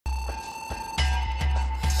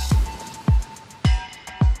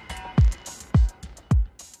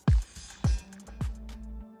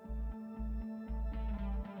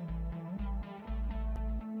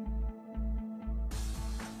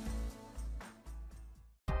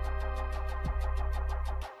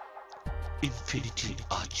Infinity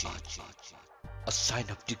Ahzee, a sign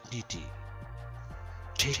of dignity,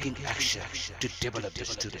 taking action to develop the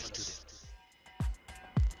students.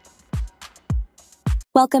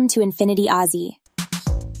 Welcome to Infinity Ahzee,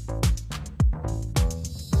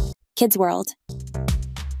 Kids World.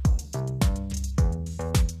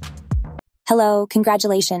 Hello,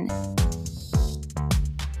 congratulations.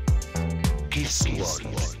 Kids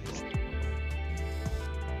World.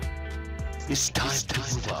 It's time to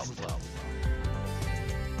move up.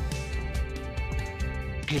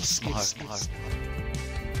 Get smart.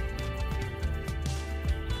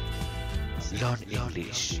 Learn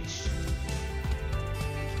English.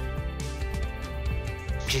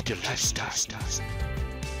 Get your lifestyle.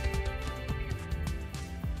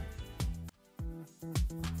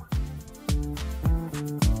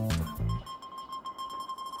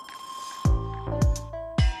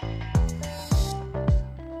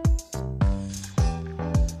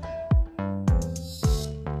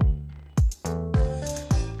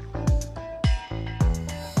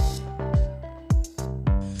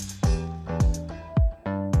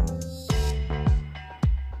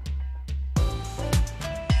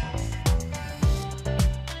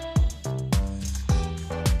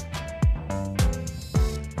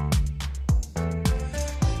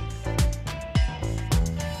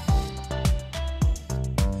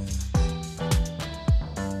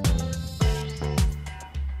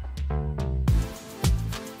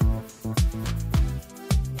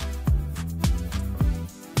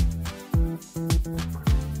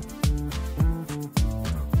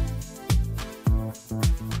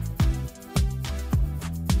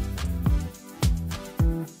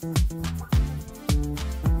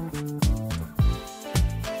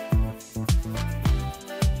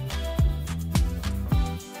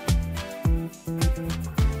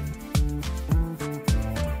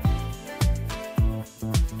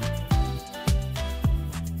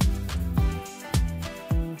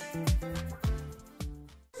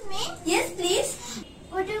 Yes, please.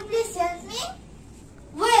 Would you please help me?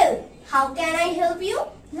 Well, how can I help you?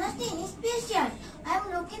 Nothing special.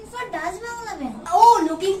 I'm looking for Dutch Bangladesh. Oh,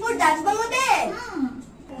 looking for Dutch Bangladesh.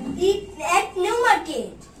 It's at New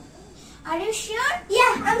Market. Are you sure?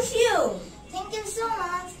 Yeah, I'm sure. Thank you so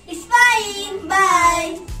much. It's fine.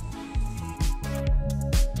 Bye.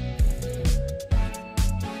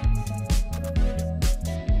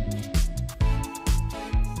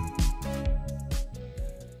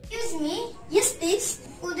 Excuse me. Yes, please.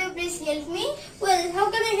 Would you please help me? Well,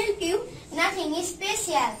 how can I help you? Nothing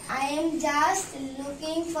special. I am just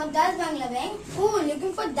looking for Dutch Bangladesh. Oh,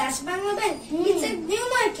 looking for Dutch Bangladesh. It's at New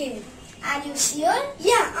Market. Are you sure?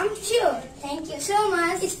 Yeah, I'm sure. Thank you so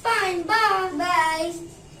much. It's fine. Bye. Bye.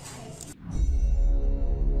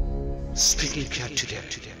 Speaking here today.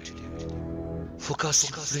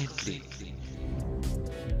 Focusing friendly.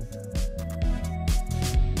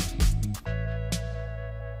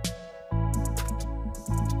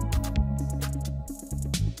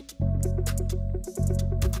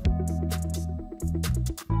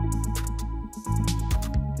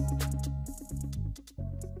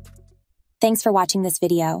 Thanks for watching this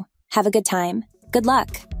video. Have a good time. Good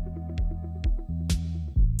luck.